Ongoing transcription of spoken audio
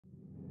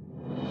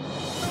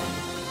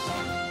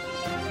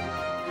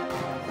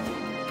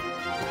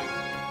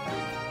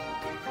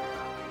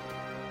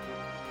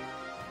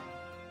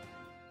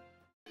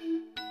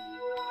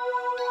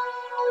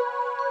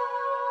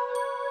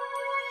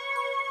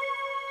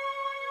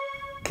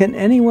Can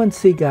anyone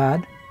see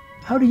God?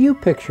 How do you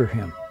picture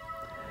him?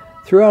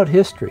 Throughout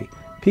history,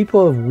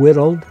 people have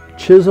whittled,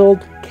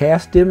 chiseled,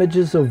 cast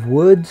images of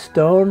wood,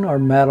 stone, or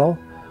metal,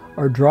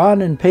 or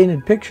drawn and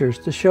painted pictures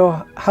to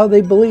show how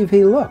they believe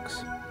he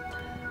looks.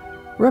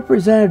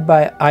 Represented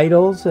by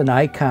idols and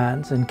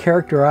icons and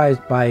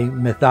characterized by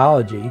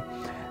mythology,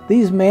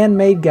 these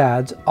man-made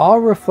gods all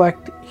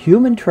reflect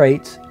human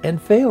traits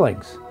and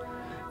failings,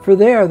 for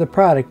they are the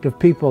product of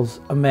people's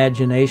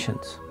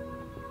imaginations.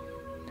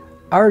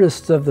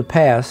 Artists of the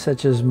past,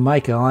 such as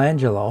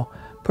Michelangelo,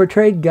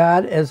 portrayed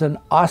God as an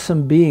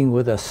awesome being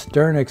with a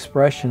stern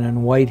expression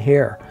and white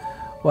hair,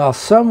 while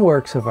some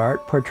works of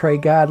art portray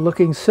God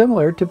looking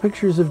similar to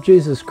pictures of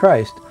Jesus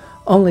Christ,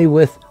 only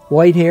with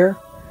white hair.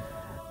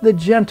 The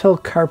gentle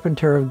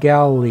carpenter of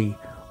Galilee,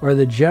 or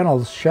the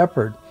gentle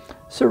shepherd,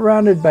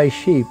 surrounded by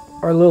sheep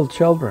or little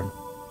children.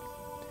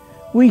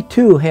 We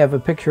too have a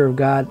picture of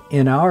God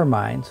in our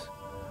minds.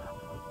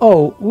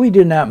 Oh, we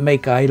do not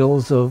make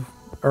idols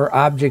or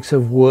objects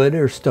of wood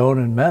or stone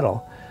and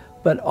metal,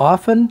 but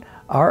often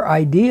our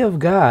idea of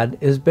God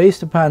is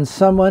based upon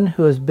someone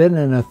who has been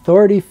an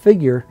authority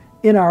figure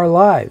in our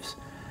lives,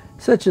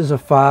 such as a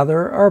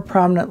father or a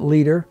prominent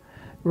leader,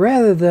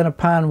 rather than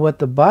upon what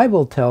the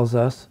Bible tells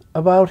us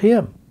about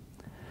him.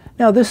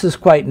 Now, this is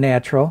quite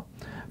natural,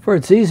 for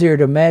it's easier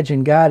to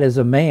imagine God as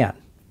a man.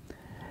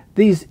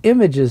 These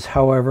images,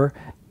 however,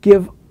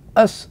 give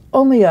us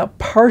only a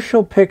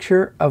partial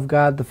picture of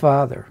God the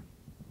Father.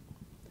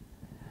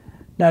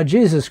 Now,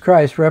 Jesus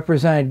Christ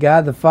represented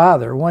God the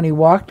Father when he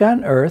walked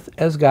on earth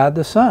as God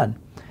the Son.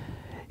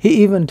 He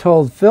even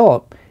told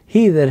Philip,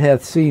 "He that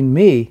hath seen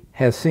me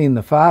hath seen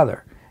the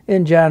Father,"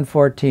 in John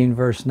 14,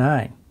 verse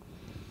 9.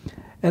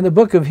 And the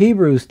book of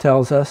Hebrews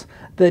tells us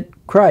that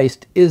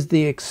Christ is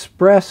the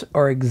express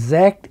or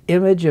exact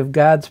image of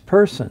God's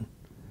person.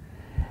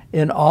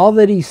 In all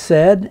that he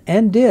said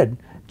and did,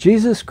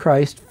 Jesus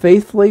Christ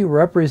faithfully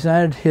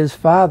represented his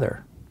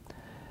Father.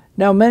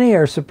 Now, many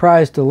are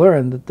surprised to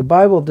learn that the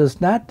Bible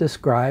does not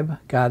describe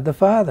God the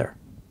Father.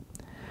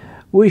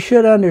 We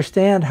should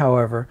understand,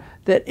 however,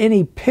 that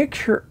any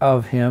picture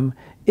of him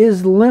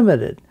is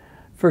limited,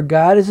 for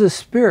God is a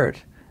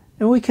spirit,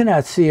 and we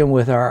cannot see him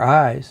with our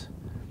eyes.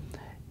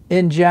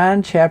 In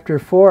John chapter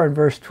 4 and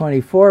verse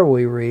 24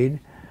 we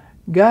read,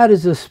 "God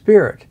is a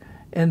spirit,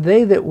 and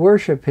they that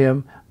worship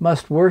him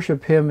must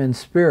worship him in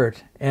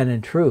spirit and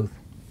in truth."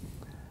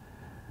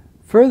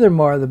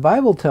 Furthermore, the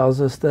Bible tells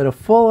us that a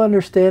full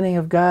understanding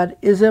of God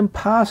is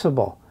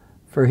impossible,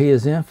 for he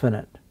is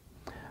infinite.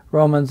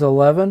 Romans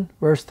 11,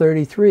 verse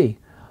 33,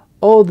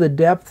 "Oh, the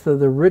depth of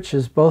the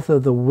riches both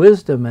of the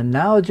wisdom and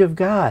knowledge of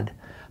God!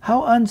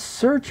 How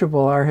unsearchable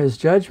are his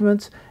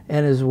judgments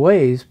and his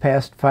ways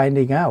past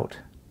finding out."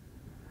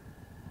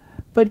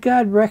 But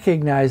God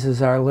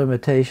recognizes our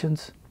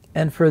limitations,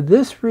 and for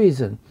this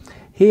reason,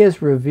 he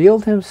has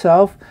revealed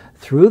himself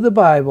through the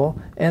Bible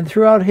and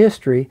throughout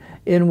history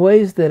in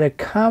ways that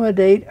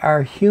accommodate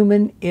our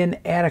human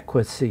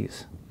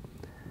inadequacies.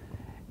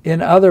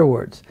 In other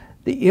words,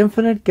 the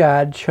infinite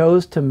God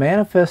chose to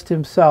manifest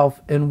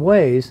himself in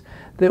ways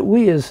that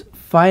we as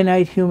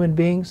finite human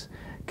beings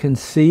can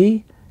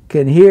see,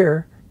 can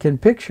hear, can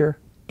picture,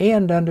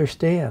 and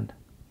understand.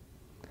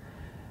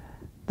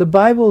 The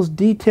Bible's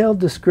detailed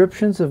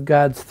descriptions of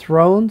God's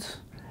thrones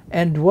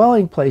and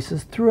dwelling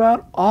places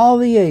throughout all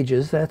the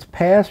ages, that's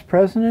past,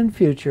 present, and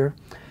future,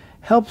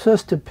 helps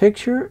us to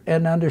picture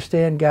and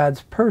understand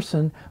God's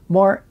person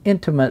more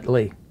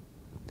intimately.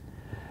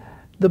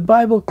 The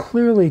Bible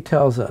clearly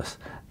tells us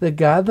that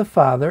God the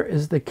Father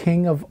is the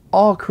King of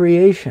all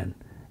creation,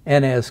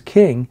 and as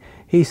King,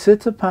 he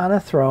sits upon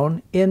a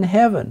throne in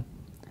heaven.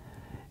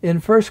 In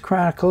 1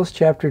 Chronicles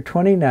chapter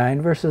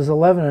 29, verses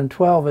 11 and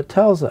 12, it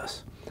tells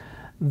us,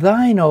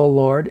 "Thine, O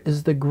Lord,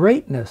 is the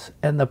greatness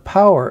and the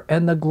power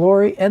and the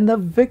glory and the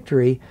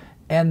victory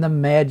and the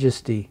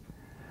majesty.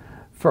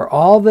 For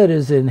all that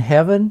is in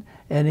heaven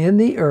and in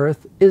the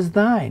earth is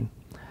thine.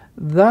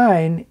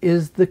 Thine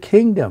is the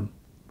kingdom,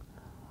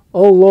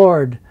 O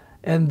Lord,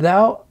 and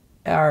thou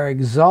art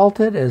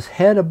exalted as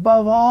head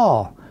above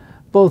all.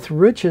 Both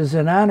riches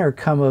and honor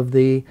come of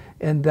thee,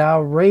 and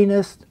thou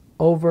reignest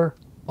over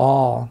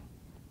all."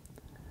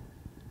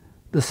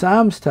 The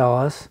Psalms tell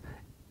us,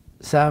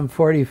 Psalm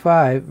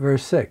 45,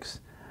 verse 6,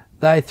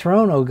 "Thy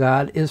throne, O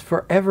God, is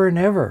forever and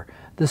ever.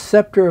 The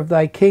scepter of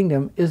thy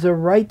kingdom is a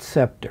right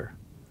scepter."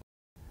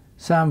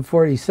 Psalm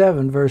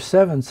 47, verse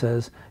 7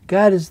 says,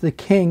 "God is the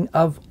King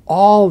of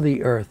all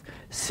the earth.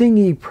 Sing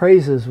ye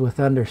praises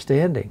with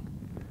understanding."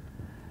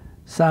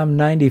 Psalm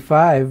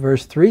 95,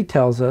 verse 3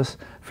 tells us,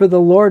 "For the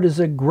Lord is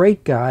a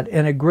great God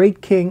and a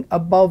great King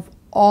above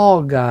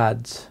all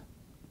gods."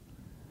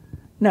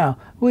 Now,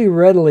 we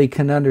readily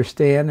can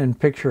understand and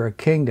picture a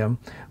kingdom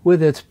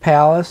with its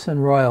palace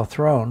and royal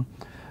throne,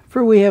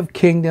 for we have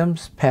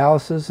kingdoms,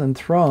 palaces, and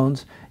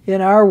thrones in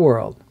our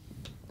world.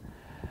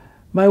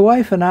 My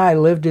wife and I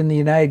lived in the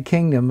United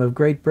Kingdom of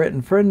Great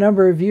Britain for a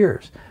number of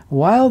years.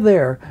 While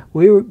there,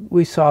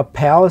 we saw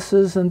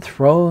palaces and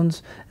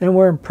thrones and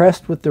were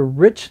impressed with the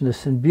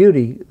richness and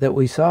beauty that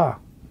we saw.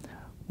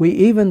 We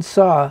even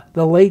saw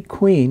the late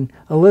Queen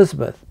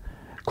Elizabeth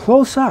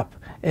close up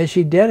as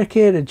she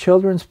dedicated a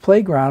children's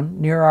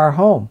playground near our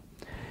home.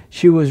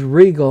 She was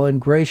regal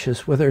and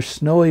gracious with her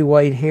snowy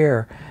white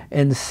hair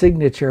and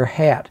signature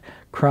hat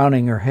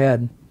crowning her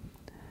head.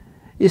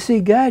 You see,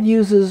 God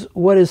uses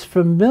what is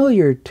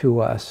familiar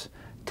to us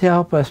to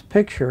help us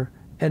picture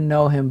and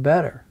know Him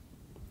better.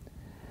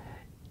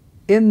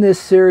 In this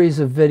series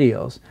of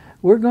videos,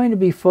 we're going to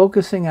be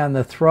focusing on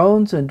the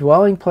thrones and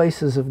dwelling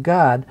places of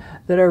God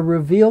that are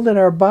revealed in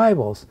our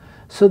Bibles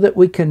so that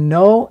we can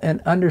know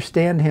and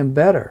understand Him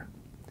better.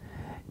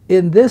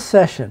 In this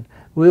session,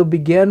 we'll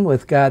begin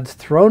with God's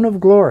throne of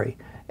glory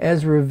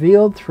as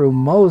revealed through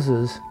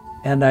Moses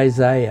and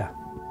Isaiah.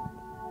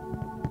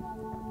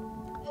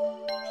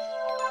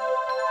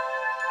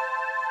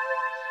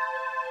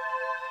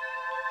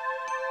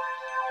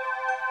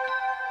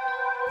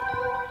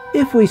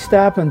 If we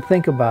stop and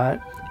think about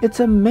it, it's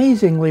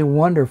amazingly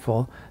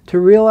wonderful to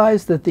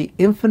realize that the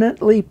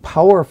infinitely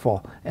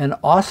powerful and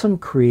awesome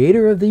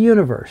Creator of the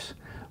universe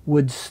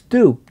would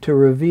stoop to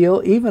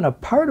reveal even a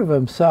part of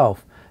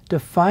Himself to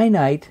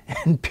finite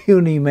and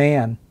puny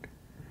man.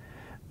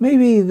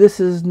 Maybe this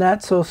is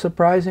not so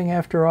surprising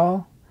after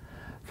all,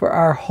 for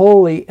our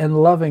holy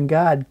and loving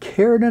God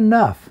cared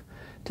enough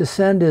to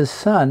send His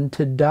Son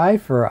to die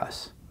for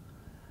us.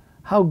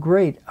 How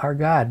great our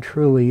God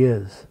truly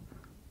is.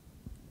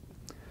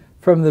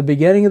 From the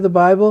beginning of the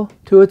Bible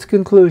to its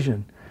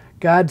conclusion,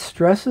 God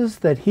stresses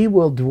that He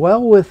will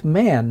dwell with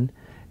men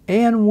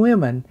and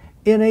women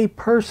in a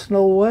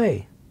personal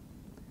way.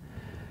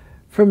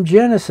 From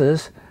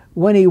Genesis,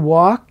 when He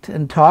walked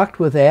and talked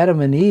with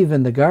Adam and Eve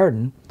in the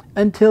garden,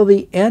 until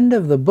the end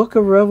of the book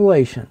of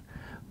Revelation,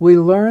 we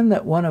learn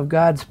that one of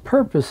God's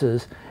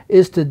purposes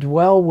is to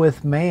dwell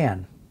with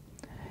man.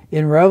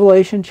 In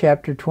Revelation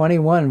chapter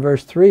 21,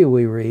 verse 3,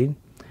 we read,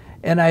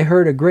 "And I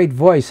heard a great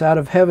voice out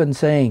of heaven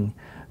saying,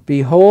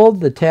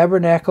 Behold, the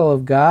tabernacle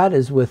of God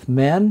is with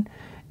men,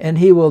 and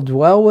He will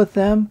dwell with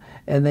them,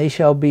 and they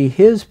shall be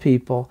His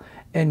people,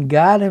 and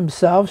God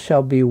Himself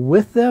shall be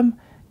with them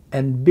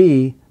and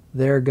be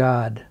their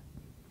God."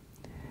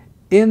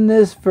 In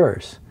this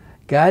verse,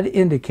 God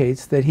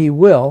indicates that He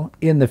will,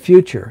 in the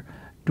future,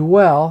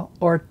 dwell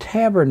or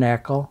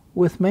tabernacle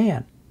with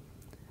man.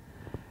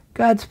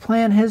 God's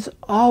plan has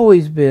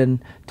always been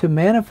to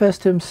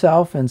manifest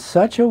Himself in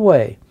such a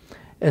way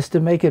as to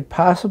make it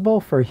possible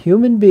for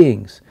human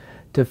beings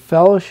to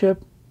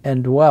fellowship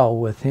and dwell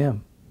with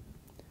Him.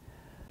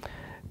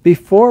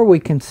 Before we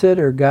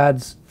consider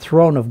God's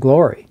throne of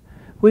glory,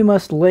 we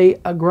must lay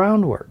a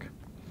groundwork.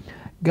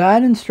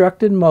 God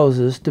instructed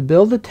Moses to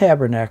build a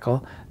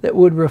tabernacle that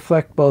would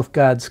reflect both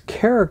God's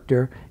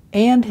character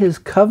and His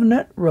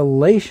covenant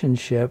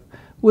relationship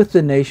with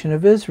the nation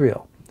of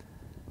Israel.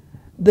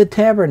 The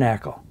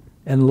tabernacle,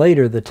 and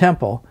later the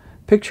temple,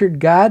 pictured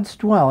God's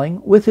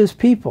dwelling with His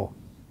people.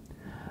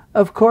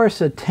 Of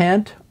course, a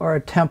tent or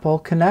a temple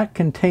cannot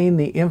contain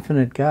the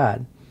infinite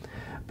God,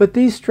 but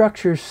these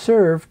structures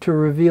serve to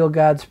reveal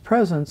God's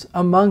presence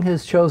among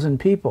His chosen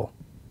people.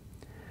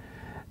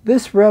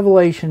 This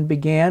revelation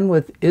began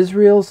with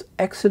Israel's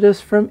exodus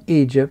from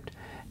Egypt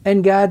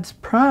and God's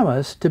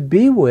promise to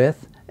be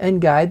with and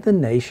guide the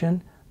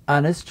nation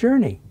on its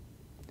journey.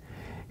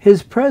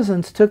 His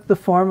presence took the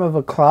form of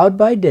a cloud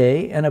by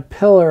day and a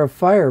pillar of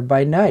fire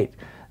by night.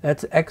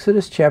 That's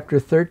Exodus chapter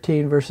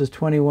 13, verses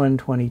 21 and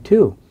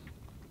 22.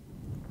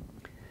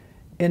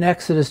 In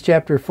Exodus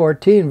chapter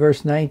 14,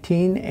 verse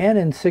 19, and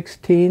in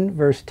 16,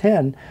 verse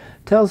 10,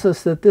 tells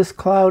us that this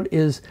cloud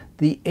is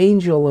the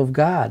angel of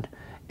God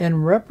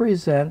and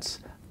represents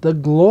the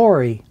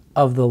glory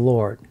of the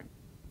Lord.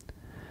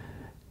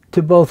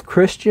 To both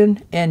Christian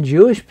and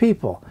Jewish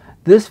people,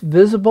 this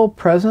visible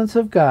presence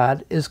of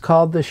God is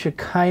called the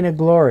Shekinah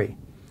glory.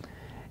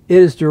 It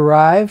is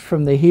derived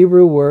from the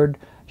Hebrew word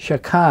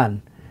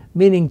shakan,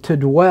 meaning to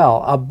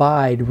dwell,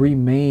 abide,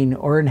 remain,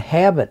 or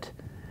inhabit.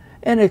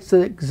 And it's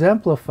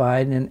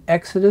exemplified in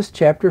Exodus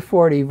chapter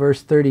 40,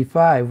 verse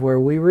 35, where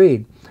we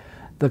read,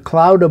 "The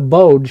cloud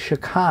abode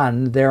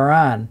shakan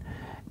thereon,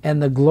 and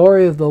the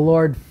glory of the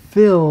Lord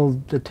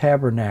filled the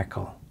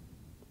tabernacle."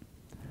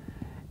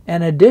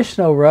 An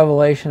additional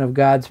revelation of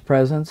God's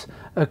presence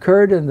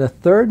occurred in the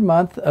third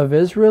month of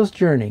Israel's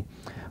journey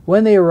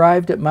when they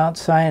arrived at Mount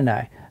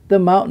Sinai, the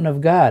mountain of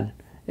God,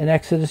 in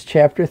Exodus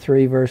chapter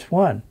 3, verse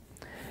 1.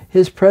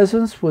 His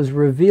presence was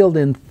revealed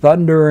in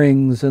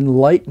thunderings and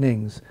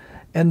lightnings,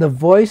 and the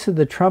voice of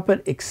the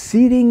trumpet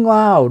exceeding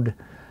loud,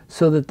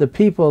 so that the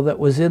people that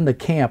was in the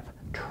camp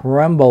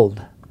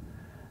trembled.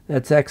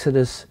 That's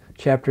Exodus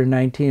chapter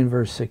 19,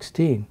 verse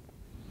 16.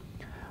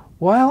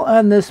 While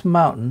on this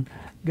mountain,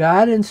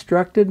 God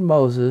instructed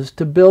Moses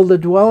to build a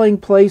dwelling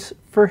place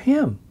for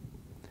Him.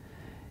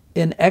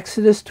 In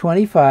Exodus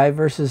 25,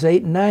 verses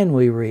 8 and 9,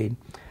 we read,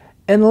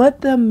 "And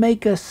let them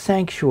make a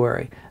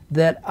sanctuary,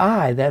 that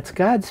I," that's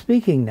God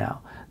speaking now,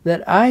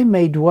 "that I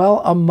may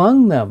dwell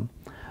among them,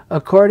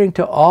 according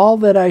to all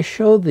that I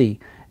showed thee,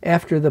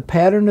 after the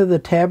pattern of the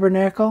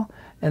tabernacle,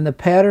 and the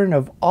pattern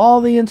of all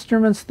the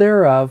instruments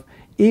thereof,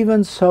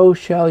 even so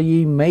shall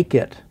ye make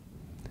it.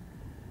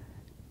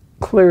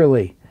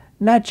 Clearly,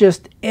 not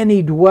just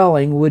any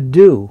dwelling would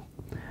do.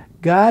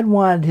 God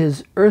wanted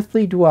his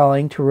earthly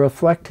dwelling to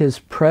reflect his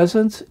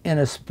presence in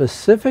a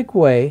specific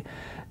way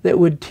that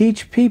would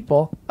teach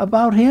people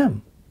about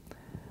him.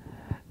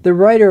 The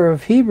writer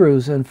of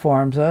Hebrews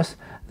informs us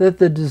that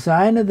the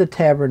design of the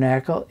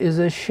tabernacle is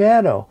a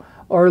shadow,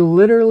 or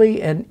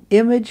literally an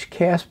image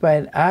cast by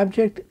an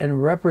object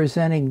and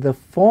representing the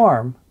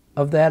form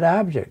of that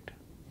object.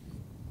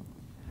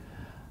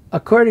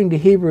 According to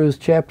Hebrews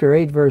chapter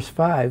 8, verse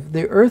 5,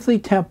 the earthly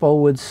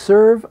temple would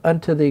serve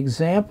unto the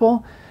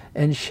example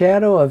and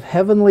shadow of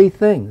heavenly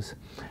things,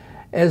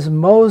 as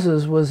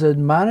Moses was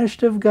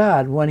admonished of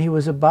God when he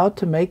was about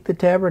to make the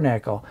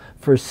tabernacle.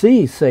 For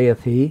see,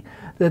 saith he,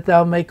 that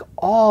thou make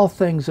all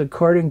things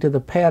according to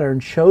the pattern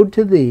showed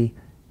to thee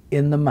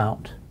in the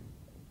mount.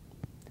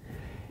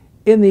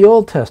 In the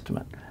Old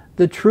Testament,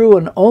 the true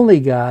and only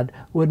God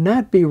would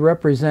not be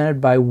represented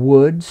by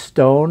wood,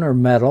 stone, or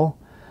metal,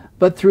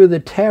 but through the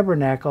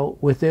tabernacle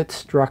with its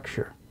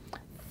structure,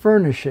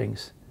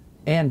 furnishings,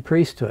 and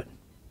priesthood.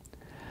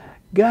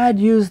 God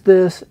used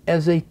this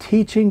as a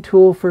teaching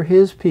tool for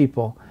his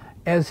people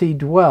as he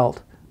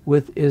dwelt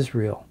with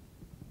Israel.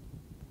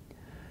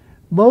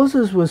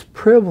 Moses was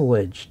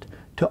privileged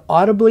to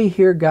audibly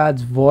hear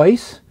God's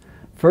voice,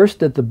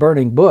 first at the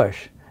burning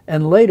bush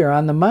and later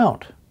on the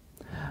mount.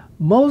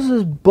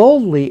 Moses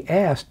boldly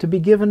asked to be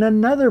given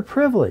another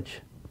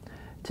privilege,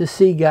 to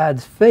see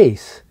God's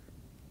face,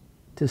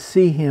 to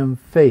see him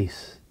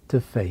face to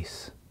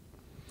face.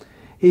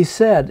 He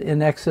said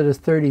in Exodus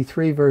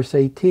 33, verse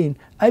 18,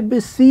 I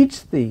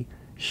beseech thee,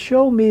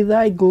 show me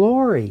thy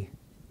glory.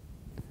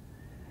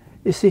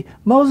 You see,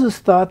 Moses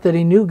thought that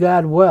he knew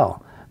God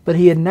well, but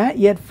he had not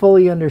yet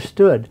fully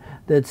understood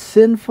that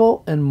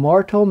sinful and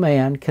mortal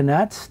man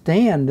cannot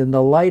stand in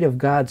the light of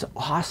God's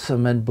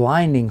awesome and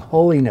blinding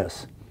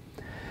holiness.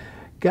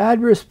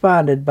 God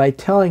responded by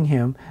telling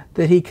him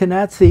that he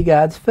cannot see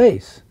God's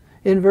face.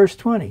 In verse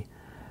 20,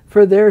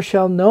 for there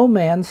shall no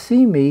man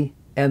see me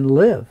and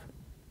live.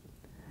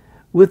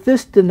 With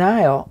this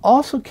denial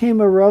also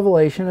came a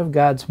revelation of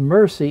God's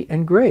mercy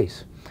and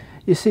grace.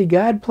 You see,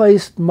 God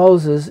placed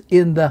Moses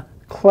in the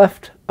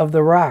cleft of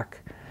the rock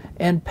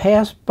and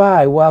passed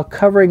by while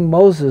covering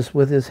Moses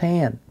with his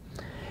hand.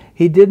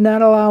 He did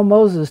not allow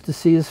Moses to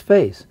see his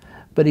face,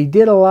 but he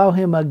did allow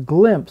him a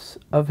glimpse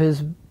of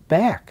his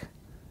back,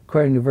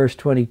 according to verse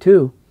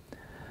 22.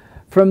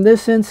 From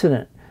this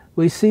incident,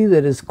 we see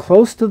that as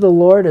close to the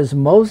Lord as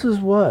Moses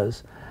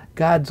was,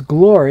 God's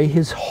glory,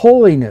 his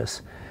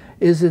holiness,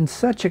 is in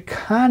such a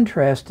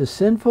contrast to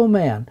sinful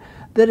man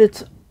that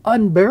it's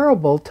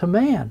unbearable to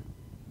man.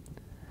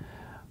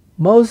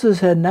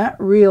 Moses had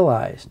not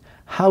realized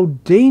how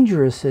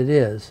dangerous it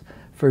is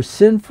for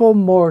sinful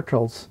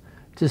mortals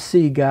to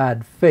see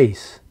God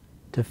face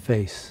to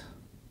face.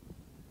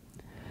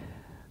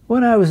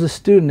 When I was a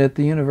student at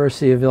the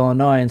University of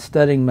Illinois and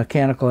studying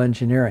mechanical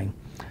engineering,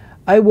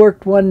 I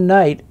worked one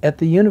night at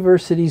the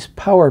university's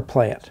power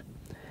plant.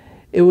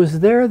 It was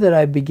there that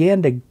I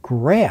began to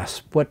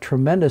grasp what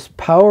tremendous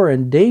power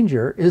and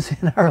danger is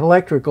in our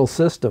electrical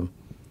system.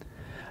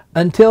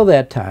 Until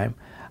that time,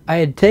 I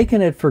had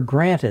taken it for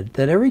granted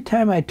that every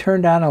time I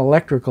turned on an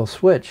electrical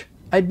switch,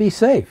 I'd be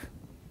safe.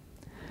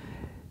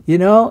 You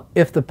know,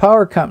 if the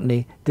power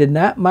company did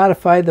not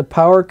modify the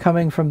power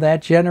coming from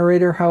that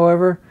generator,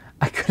 however,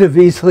 I could have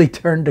easily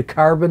turned to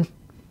carbon.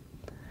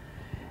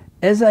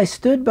 As I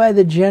stood by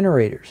the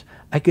generators,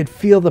 I could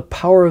feel the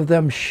power of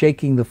them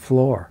shaking the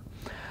floor.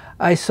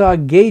 I saw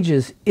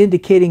gauges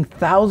indicating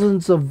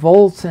thousands of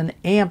volts and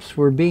amps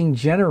were being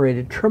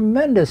generated,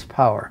 tremendous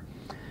power.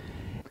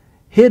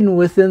 Hidden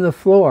within the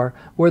floor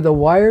were the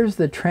wires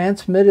that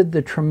transmitted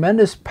the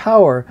tremendous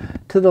power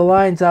to the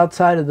lines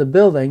outside of the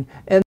building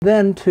and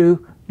then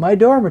to my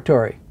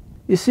dormitory.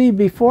 You see,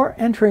 before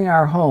entering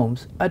our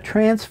homes, a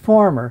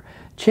transformer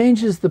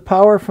changes the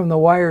power from the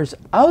wires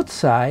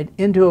outside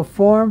into a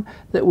form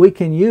that we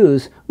can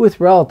use with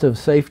relative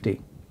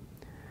safety.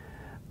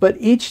 But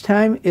each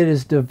time it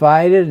is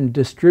divided and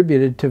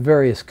distributed to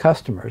various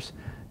customers,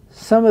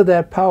 some of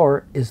that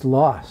power is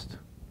lost.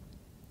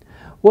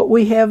 What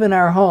we have in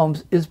our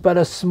homes is but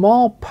a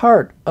small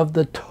part of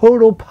the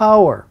total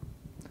power.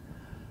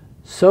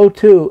 So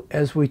too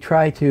as we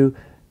try to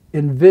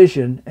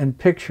envision and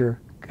picture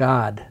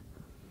God.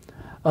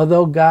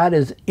 Although God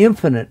is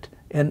infinite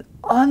and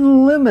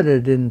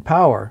unlimited in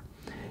power,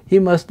 he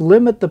must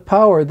limit the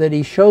power that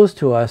he shows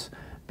to us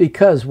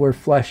because we're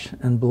flesh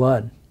and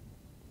blood.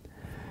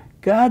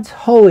 God's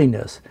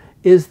holiness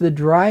is the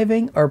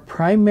driving or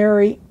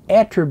primary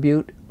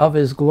attribute of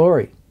his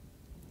glory.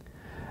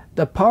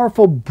 The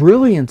powerful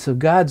brilliance of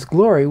God's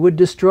glory would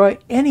destroy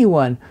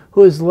anyone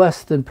who is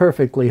less than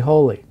perfectly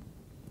holy.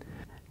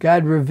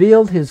 God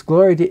revealed his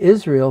glory to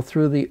Israel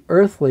through the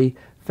earthly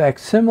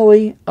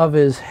facsimile of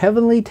his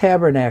heavenly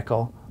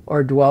tabernacle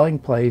or dwelling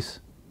place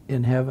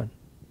in heaven.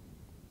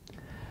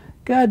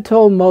 God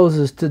told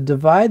Moses to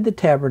divide the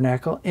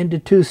tabernacle into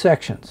two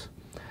sections,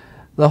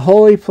 the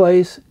holy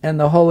place and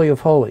the Holy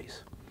of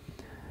Holies.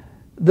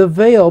 The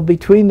veil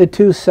between the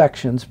two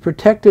sections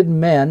protected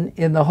men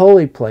in the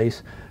holy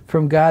place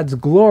from God's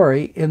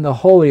glory in the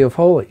Holy of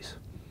Holies.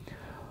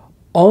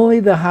 Only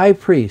the high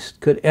priest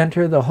could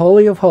enter the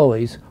Holy of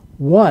Holies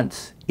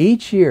once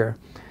each year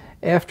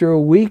after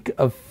a week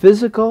of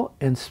physical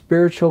and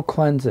spiritual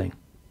cleansing.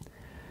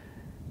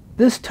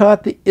 This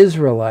taught the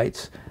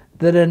Israelites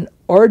that an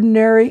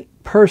ordinary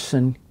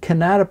person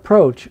cannot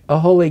approach a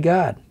holy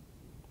God.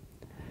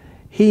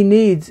 He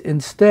needs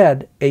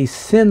instead a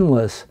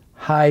sinless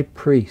high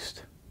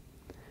priest.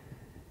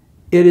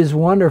 It is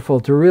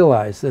wonderful to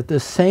realize that the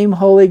same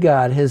holy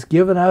God has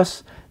given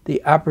us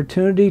the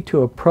opportunity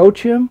to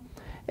approach him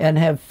and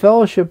have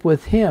fellowship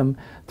with him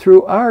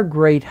through our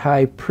great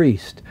high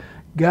priest,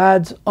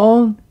 God's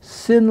own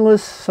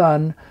sinless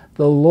Son,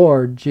 the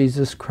Lord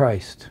Jesus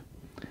Christ.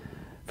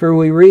 For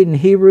we read in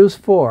Hebrews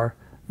 4,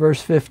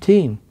 verse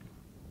 15,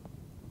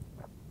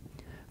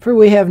 "For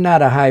we have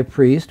not a high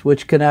priest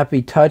which cannot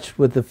be touched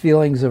with the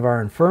feelings of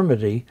our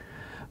infirmity,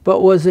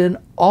 but was in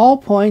all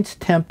points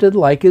tempted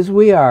like as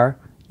we are,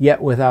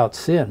 yet without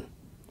sin.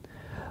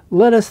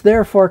 Let us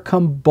therefore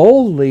come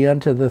boldly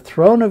unto the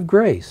throne of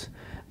grace,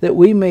 that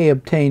we may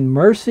obtain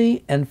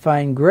mercy and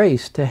find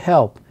grace to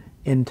help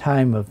in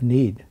time of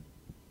need."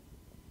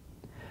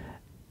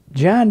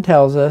 John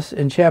tells us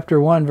in chapter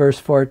 1, verse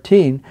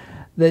 14,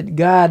 that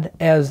God,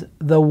 as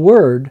the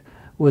Word,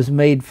 was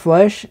made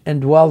flesh and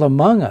dwelt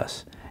among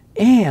us,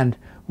 and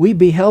we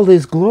beheld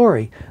his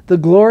glory. The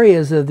glory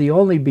is of the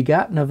only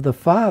begotten of the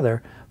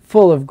Father,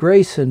 full of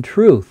grace and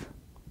truth.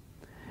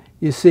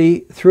 You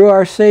see, through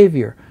our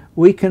Savior,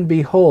 we can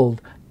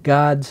behold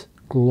God's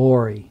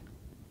glory.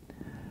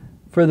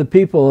 For the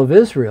people of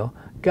Israel,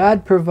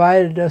 God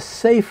provided a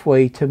safe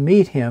way to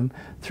meet him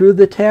through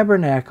the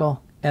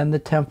tabernacle and the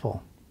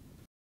temple.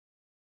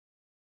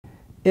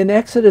 In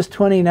Exodus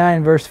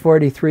 29, verse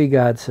 43,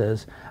 God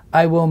says,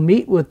 "I will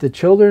meet with the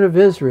children of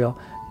Israel,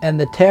 and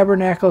the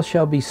tabernacle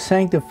shall be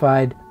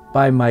sanctified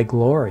by my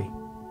glory."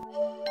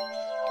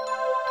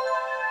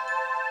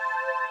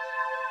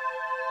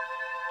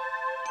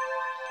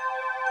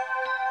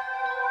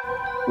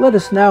 Let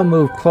us now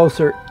move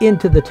closer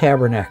into the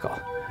tabernacle,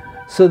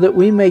 so that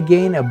we may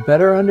gain a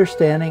better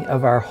understanding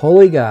of our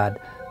holy God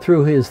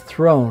through his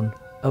throne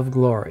of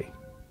glory.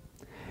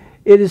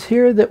 It is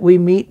here that we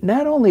meet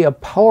not only a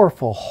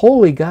powerful,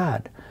 holy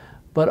God,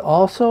 but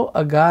also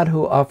a God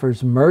who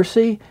offers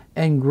mercy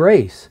and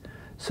grace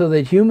so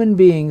that human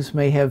beings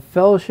may have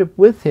fellowship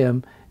with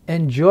him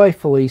and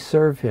joyfully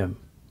serve him.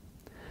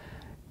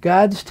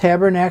 God's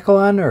tabernacle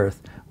on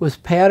earth was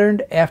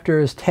patterned after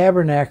his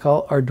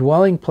tabernacle or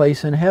dwelling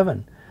place in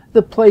heaven,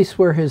 the place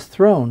where his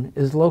throne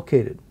is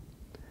located.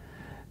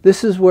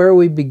 This is where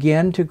we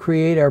begin to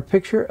create our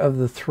picture of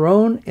the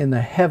throne in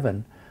the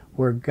heaven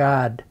where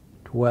God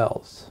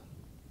dwells.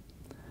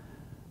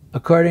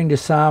 According to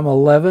Psalm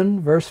 11,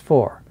 verse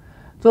 4,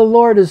 "The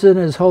Lord is in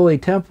his holy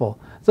temple.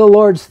 The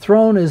Lord's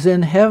throne is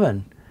in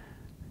heaven."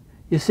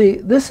 You see,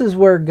 this is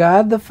where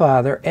God the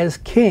Father, as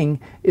King,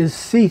 is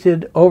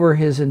seated over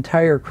his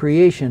entire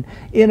creation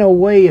in a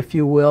way, if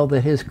you will,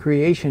 that his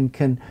creation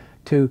can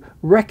to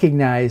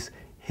recognize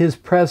his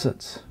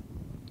presence.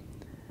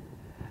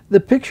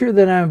 The picture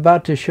that I'm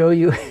about to show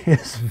you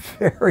is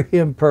very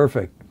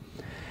imperfect.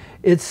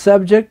 It's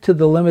subject to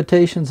the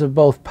limitations of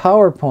both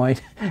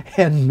PowerPoint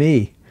and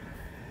me.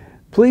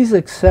 Please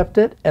accept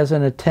it as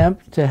an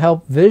attempt to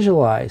help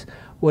visualize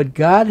what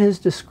God has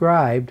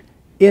described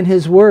in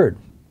his Word.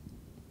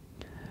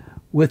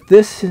 With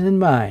this in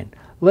mind,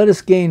 let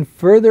us gain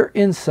further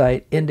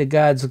insight into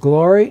God's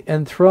glory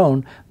and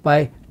throne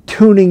by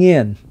tuning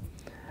in.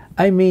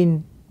 I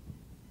mean,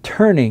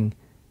 turning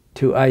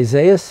to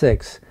Isaiah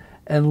 6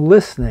 and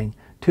listening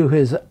to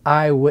his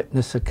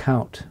eyewitness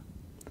account.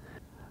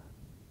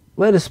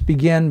 Let us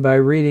begin by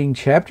reading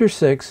chapter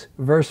 6,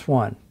 verse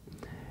 1.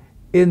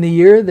 "In the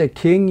year that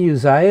King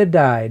Uzziah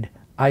died,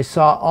 I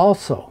saw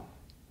also."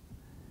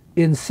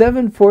 In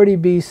 740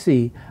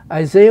 BC,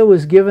 Isaiah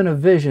was given a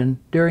vision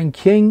during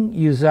King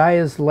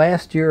Uzziah's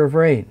last year of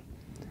reign.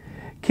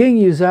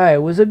 King Uzziah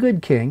was a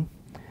good king,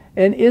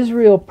 and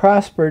Israel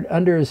prospered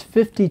under his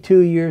 52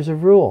 years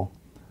of rule.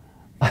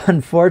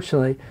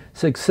 Unfortunately,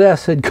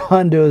 success had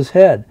gone to his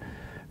head,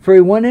 for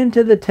he went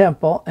into the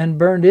temple and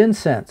burned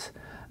incense,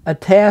 a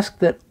task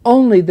that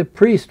only the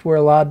priests were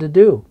allowed to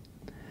do.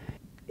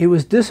 He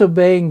was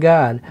disobeying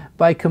God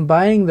by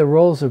combining the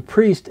roles of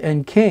priest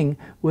and king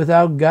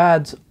without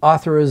God's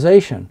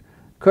authorization,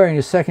 according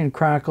to 2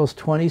 Chronicles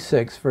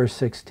 26, verse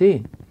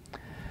 16.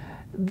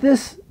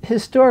 This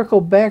historical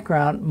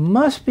background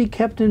must be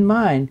kept in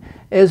mind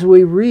as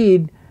we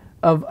read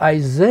of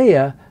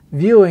Isaiah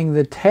viewing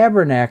the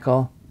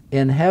tabernacle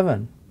in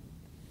heaven.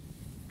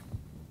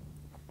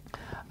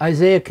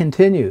 Isaiah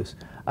continues,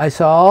 "I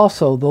saw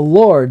also the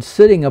Lord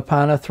sitting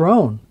upon a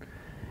throne."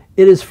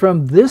 It is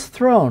from this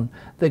throne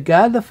that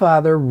God the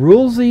Father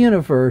rules the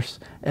universe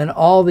and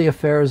all the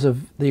affairs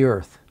of the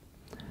earth.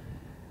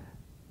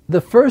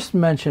 The first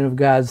mention of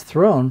God's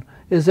throne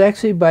is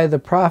actually by the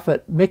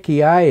prophet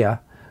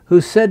Micaiah,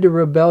 who said to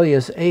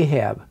rebellious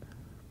Ahab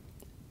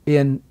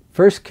in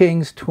 1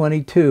 Kings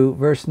 22,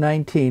 verse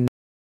 19.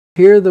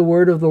 Hear the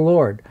word of the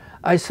Lord.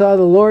 I saw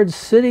the Lord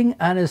sitting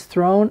on his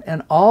throne,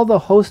 and all the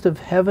host of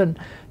heaven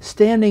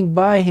standing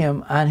by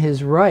him on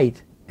his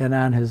right and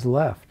on his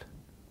left.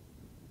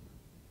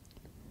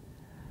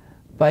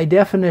 By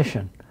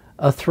definition,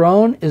 a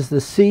throne is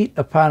the seat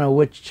upon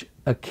which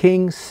a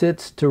king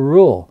sits to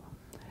rule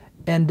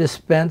and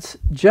dispense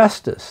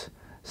justice.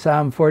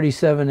 Psalm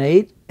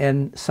 47:8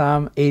 and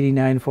Psalm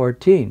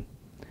 89:14.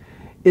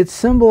 It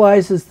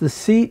symbolizes the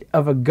seat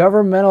of a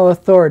governmental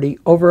authority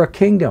over a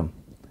kingdom.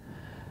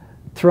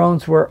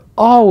 Thrones were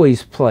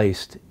always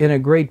placed in a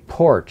great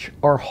porch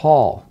or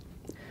hall.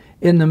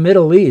 In the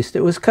Middle East,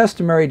 it was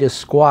customary to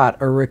squat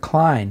or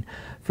recline.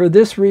 For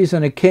this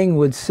reason, a king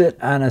would sit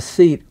on a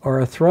seat or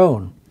a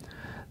throne.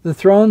 The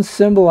throne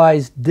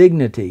symbolized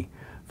dignity,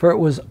 for it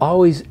was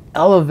always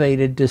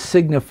elevated to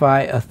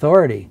signify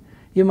authority.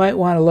 You might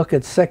want to look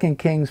at 2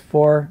 Kings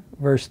 4,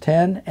 verse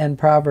 10, and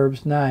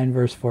Proverbs 9,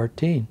 verse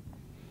 14.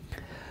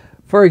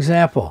 For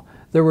example,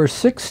 there were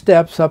 6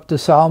 steps up to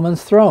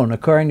Solomon's throne,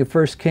 according to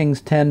 1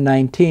 Kings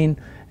 10:19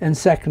 and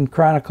 2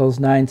 Chronicles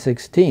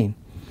 9:16.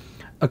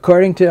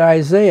 According to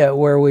Isaiah,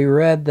 where we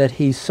read that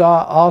he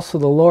saw also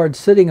the Lord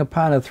sitting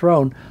upon a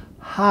throne,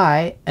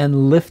 high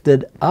and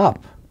lifted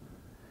up.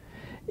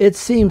 It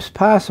seems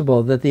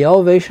possible that the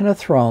elevation of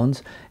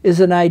thrones is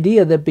an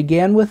idea that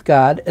began with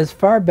God as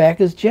far back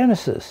as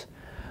Genesis,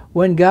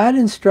 when God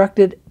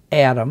instructed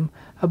Adam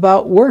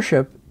about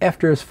worship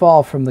after his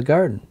fall from the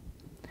garden.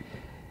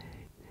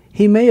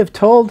 He may have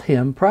told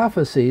him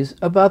prophecies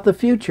about the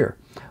future,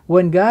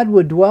 when God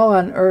would dwell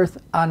on earth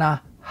on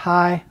a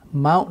high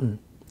mountain.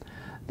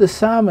 The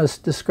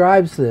psalmist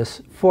describes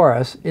this for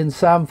us in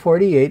Psalm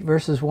 48,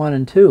 verses 1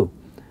 and 2.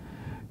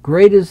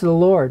 Great is the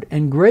Lord,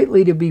 and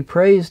greatly to be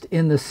praised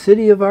in the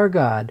city of our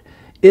God,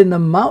 in the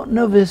mountain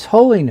of his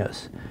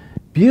holiness.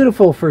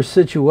 Beautiful for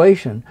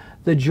situation,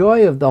 the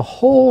joy of the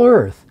whole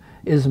earth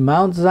is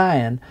Mount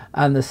Zion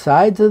on the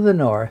sides of the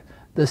north,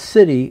 the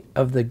city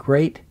of the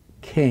great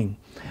King.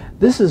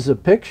 This is a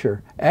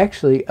picture,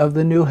 actually, of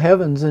the new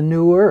heavens and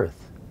new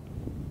earth.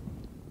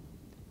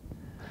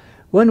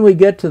 When we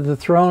get to the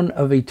Throne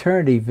of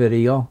Eternity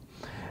video,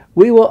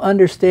 we will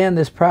understand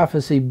this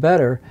prophecy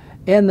better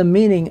and the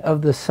meaning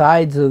of the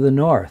sides of the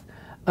north,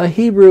 a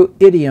Hebrew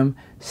idiom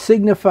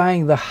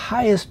signifying the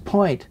highest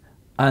point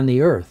on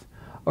the earth,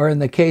 or in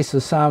the case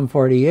of Psalm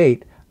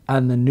 48,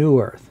 on the new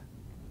earth.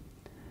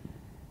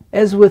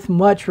 As with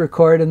much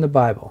recorded in the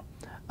Bible,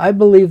 I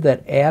believe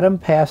that Adam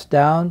passed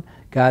down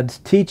God's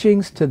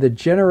teachings to the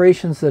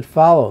generations that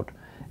followed,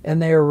 and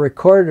they are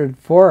recorded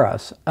for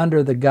us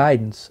under the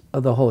guidance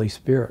of the Holy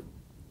Spirit.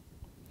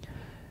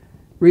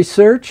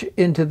 Research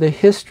into the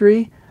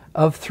history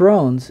of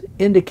thrones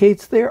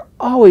indicates they are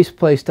always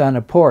placed on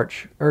a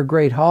porch or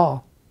great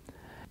hall.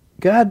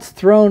 God's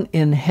throne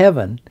in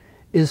heaven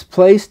is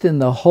placed in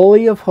the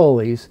Holy of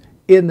Holies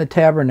in the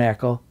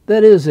tabernacle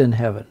that is in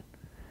heaven.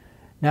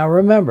 Now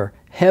remember,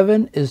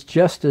 heaven is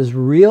just as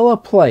real a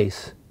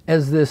place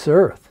as this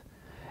earth,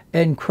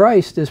 and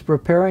Christ is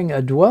preparing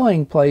a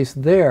dwelling place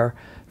there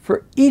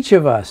for each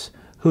of us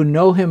who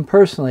know him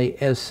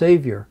personally as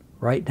Savior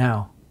right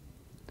now.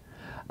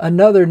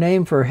 Another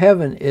name for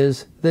heaven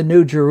is the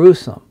New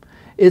Jerusalem.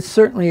 It's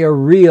certainly a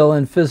real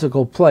and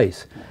physical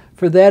place,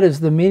 for that is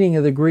the meaning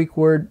of the Greek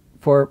word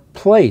for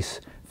place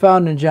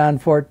found in John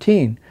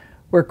 14,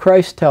 where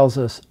Christ tells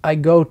us, I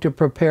go to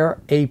prepare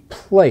a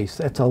place.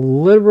 That's a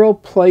literal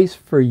place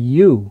for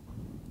you.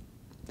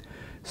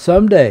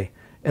 Someday,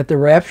 at the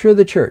rapture of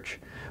the church,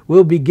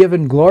 we'll be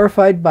given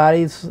glorified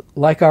bodies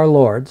like our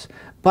Lord's,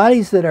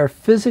 bodies that are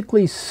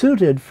physically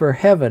suited for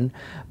heaven,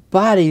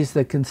 bodies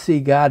that can see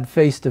God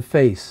face to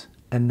face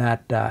and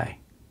not die.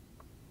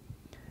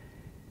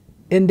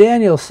 In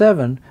Daniel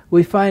 7,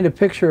 we find a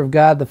picture of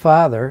God the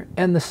Father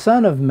and the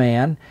Son of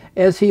Man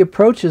as he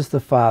approaches the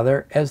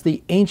Father as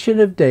the Ancient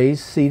of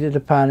Days seated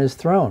upon his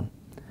throne.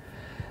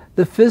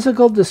 The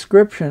physical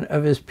description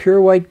of his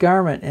pure white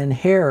garment and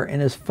hair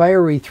and his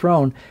fiery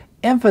throne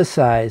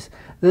emphasize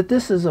that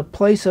this is a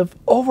place of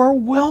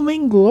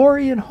overwhelming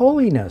glory and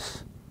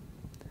holiness.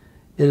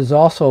 It is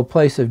also a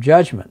place of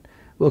judgment.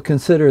 We'll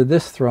consider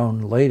this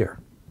throne later.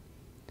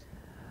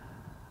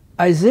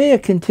 Isaiah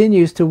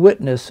continues to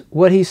witness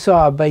what he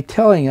saw by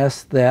telling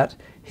us that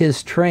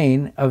his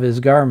train of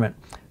his garment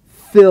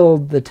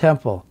filled the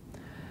temple.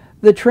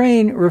 The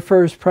train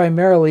refers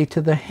primarily to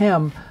the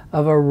hem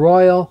of a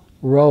royal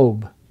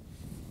robe.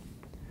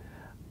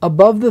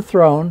 Above the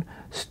throne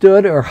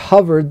stood or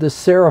hovered the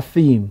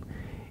seraphim.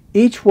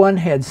 Each one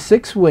had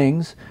 6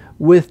 wings.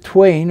 With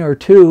twain or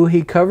 2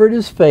 he covered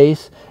his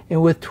face,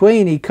 and with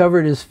twain he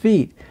covered his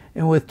feet,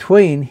 and with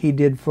twain he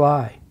did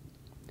fly.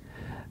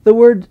 The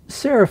word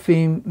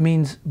seraphim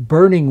means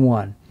burning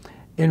one,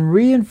 and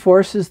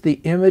reinforces the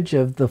image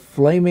of the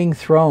flaming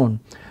throne,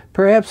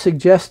 perhaps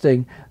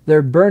suggesting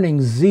their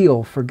burning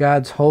zeal for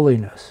God's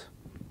holiness.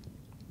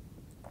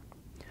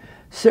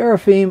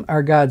 Seraphim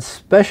are God's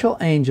special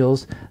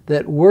angels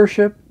that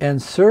worship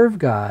and serve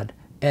God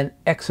and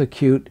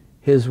execute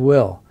his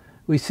will.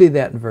 We see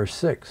that in verse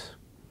 6.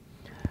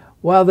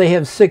 While they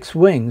have 6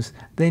 wings,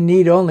 they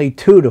need only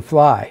 2 to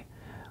fly.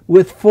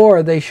 With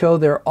 4, they show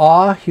their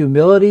awe,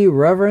 humility,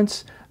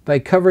 reverence by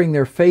covering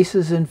their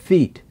faces and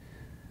feet.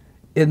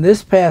 In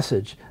this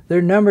passage,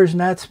 their number is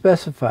not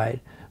specified,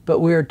 but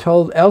we are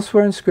told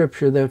elsewhere in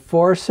Scripture that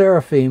 4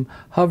 seraphim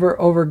hover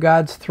over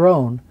God's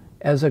throne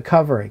as a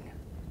covering.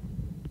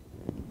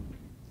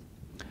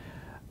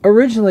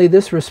 Originally,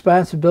 this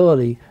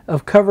responsibility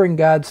of covering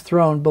God's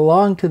throne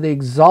belonged to the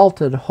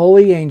exalted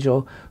holy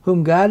angel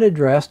whom God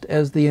addressed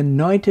as the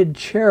anointed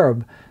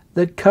cherub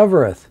that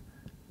covereth,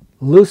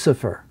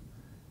 Lucifer,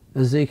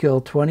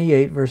 Ezekiel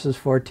 28, verses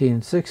 14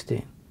 and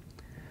 16.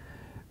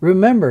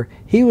 Remember,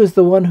 he was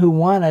the one who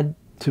wanted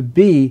to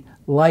be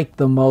like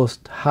the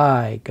Most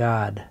High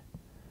God,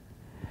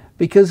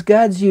 because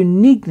God's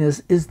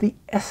uniqueness is the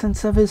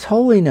essence of his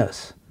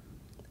holiness.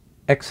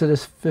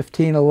 Exodus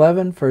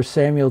 15:11, 1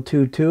 Samuel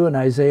 2:2, and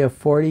Isaiah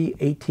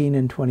 40:18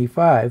 and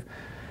 25.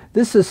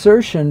 This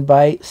assertion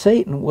by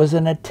Satan was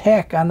an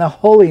attack on the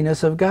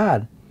holiness of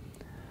God.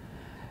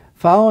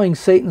 Following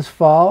Satan's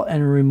fall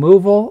and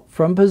removal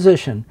from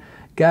position,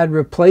 God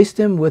replaced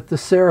him with the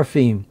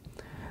seraphim.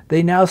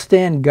 They now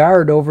stand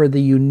guard over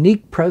the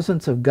unique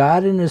presence of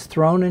God in his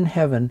throne in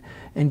heaven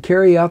and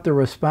carry out the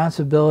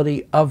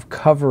responsibility of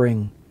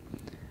covering.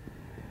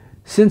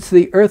 Since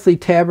the earthly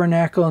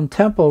tabernacle and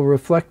temple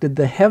reflected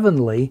the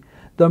heavenly,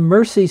 the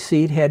mercy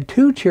seat had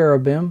 2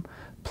 cherubim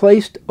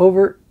placed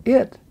over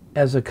it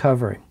as a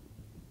covering.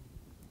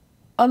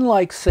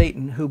 Unlike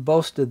Satan, who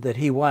boasted that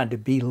he wanted to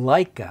be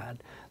like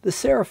God, the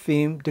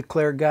seraphim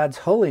declare God's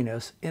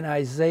holiness in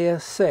Isaiah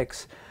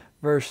 6,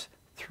 verse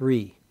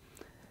 3.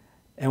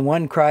 And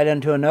one cried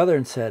unto another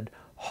and said,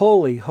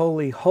 Holy,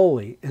 holy,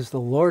 holy is the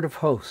Lord of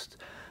hosts.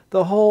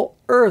 The whole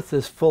earth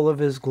is full of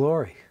his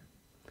glory.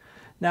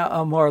 Now,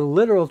 a more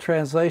literal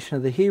translation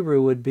of the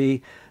Hebrew would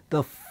be,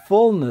 the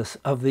fullness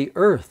of the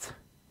earth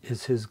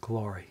is his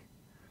glory.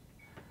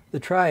 The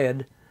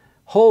triad,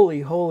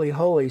 holy, holy,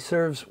 holy,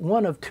 serves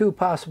one of 2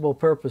 possible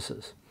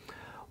purposes.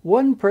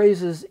 One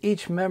praises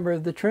each member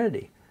of the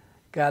Trinity,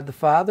 God the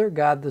Father,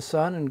 God the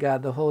Son, and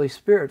God the Holy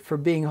Spirit, for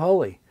being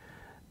holy.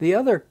 The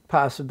other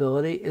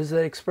possibility is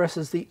that it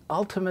expresses the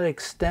ultimate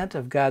extent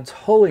of God's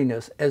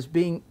holiness as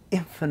being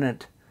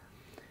infinite.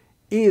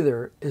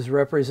 Either is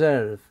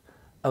representative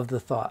of the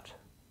thought.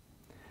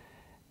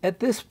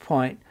 At this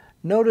point,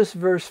 notice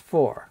verse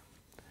 4.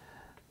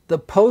 The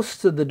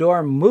posts of the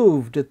door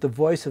moved at the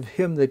voice of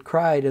him that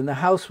cried, and the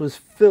house was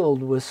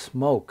filled with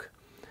smoke.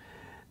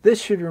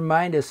 This should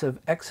remind us of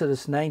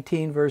Exodus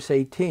 19, verse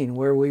 18,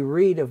 where we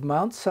read of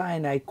Mount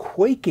Sinai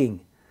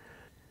quaking.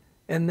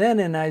 And then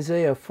in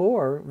Isaiah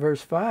 4,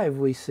 verse 5,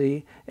 we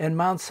see, and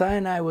Mount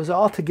Sinai was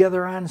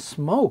altogether on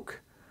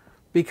smoke,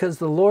 because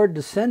the Lord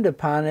descended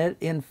upon it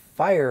in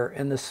fire,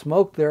 and the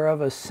smoke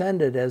thereof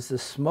ascended as the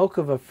smoke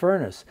of a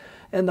furnace,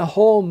 and the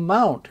whole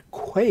mount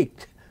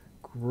quaked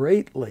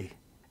greatly.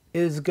 It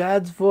is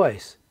God's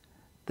voice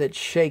that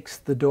shakes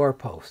the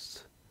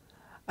doorposts.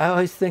 I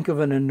always think of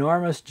an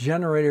enormous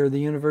generator of the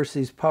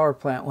university's power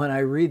plant when I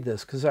read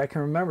this, because I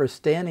can remember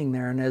standing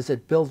there, and as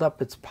it built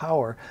up its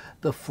power,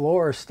 the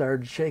floor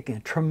started shaking.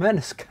 A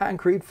tremendous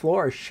concrete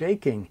floor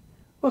shaking.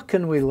 What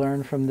can we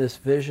learn from this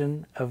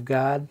vision of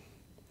God?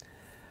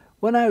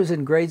 When I was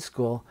in grade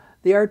school,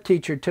 the art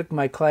teacher took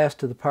my class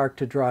to the park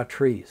to draw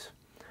trees.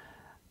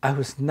 I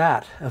was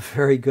not a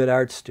very good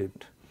art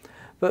student,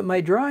 but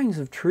my drawings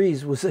of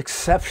trees was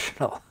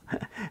exceptional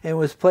and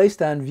was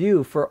placed on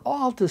view for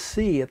all to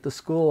see at the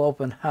school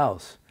open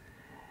house.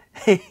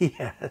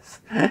 Yes,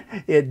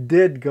 it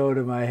did go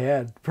to my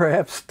head,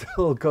 perhaps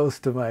still goes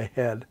to my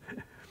head.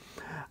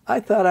 I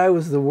thought I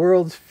was the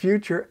world's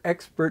future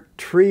expert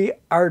tree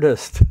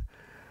artist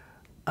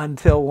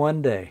until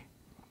one day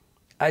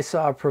I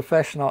saw a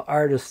professional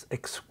artist's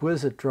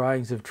exquisite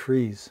drawings of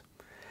trees.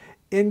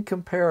 In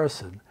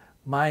comparison,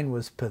 mine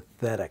was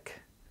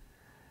pathetic.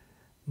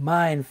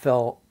 Mine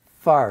fell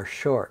far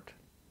short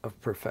of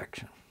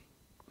perfection.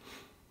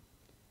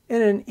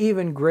 In an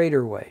even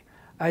greater way,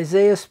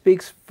 Isaiah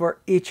speaks for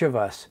each of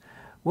us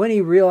when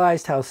he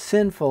realized how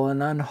sinful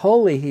and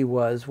unholy he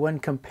was when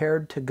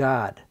compared to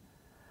God.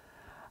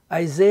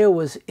 Isaiah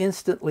was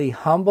instantly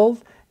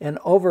humbled and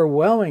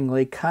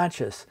overwhelmingly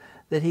conscious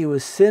that he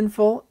was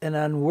sinful and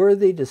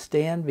unworthy to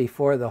stand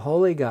before the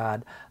holy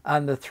God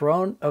on the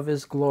throne of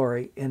his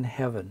glory in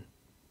heaven.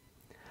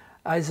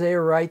 Isaiah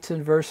writes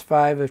in verse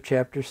 5 of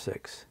chapter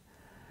 6,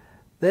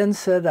 Then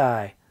said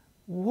I,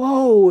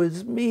 Woe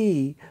is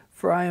me,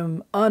 for I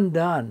am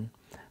undone,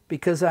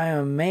 because I am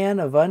a man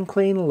of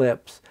unclean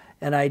lips,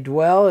 and I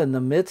dwell in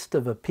the midst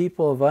of a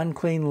people of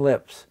unclean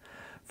lips.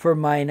 For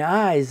mine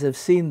eyes have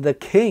seen the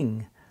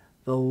King,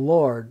 the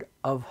Lord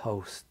of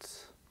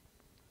hosts.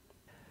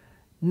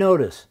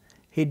 Notice,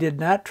 he did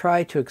not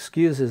try to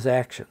excuse his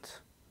actions.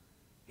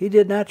 He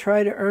did not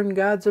try to earn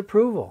God's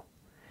approval.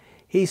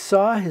 He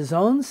saw his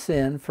own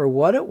sin for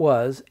what it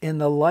was in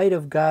the light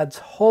of God's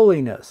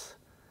holiness.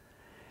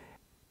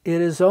 It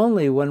is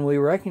only when we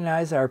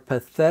recognize our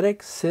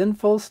pathetic,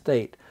 sinful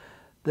state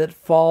that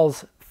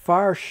falls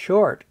far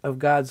short of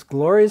God's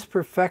glorious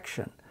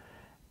perfection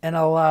and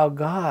allow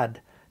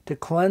God to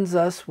cleanse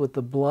us with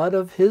the blood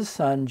of His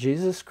Son,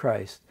 Jesus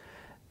Christ,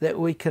 that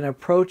we can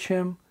approach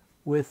Him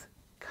with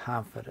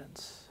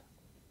confidence.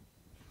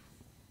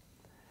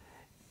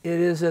 It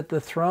is at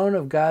the throne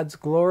of God's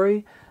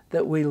glory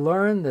that we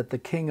learn that the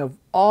King of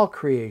all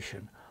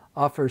creation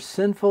offers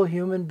sinful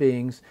human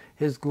beings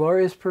His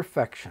glorious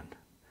perfection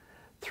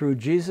through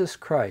Jesus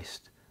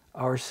Christ,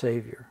 our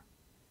Savior.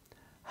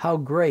 How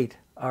great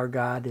our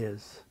God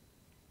is.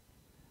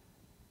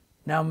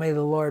 Now may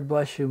the Lord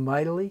bless you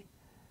mightily,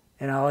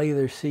 and I'll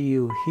either see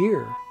you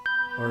here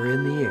or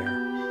in the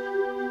air.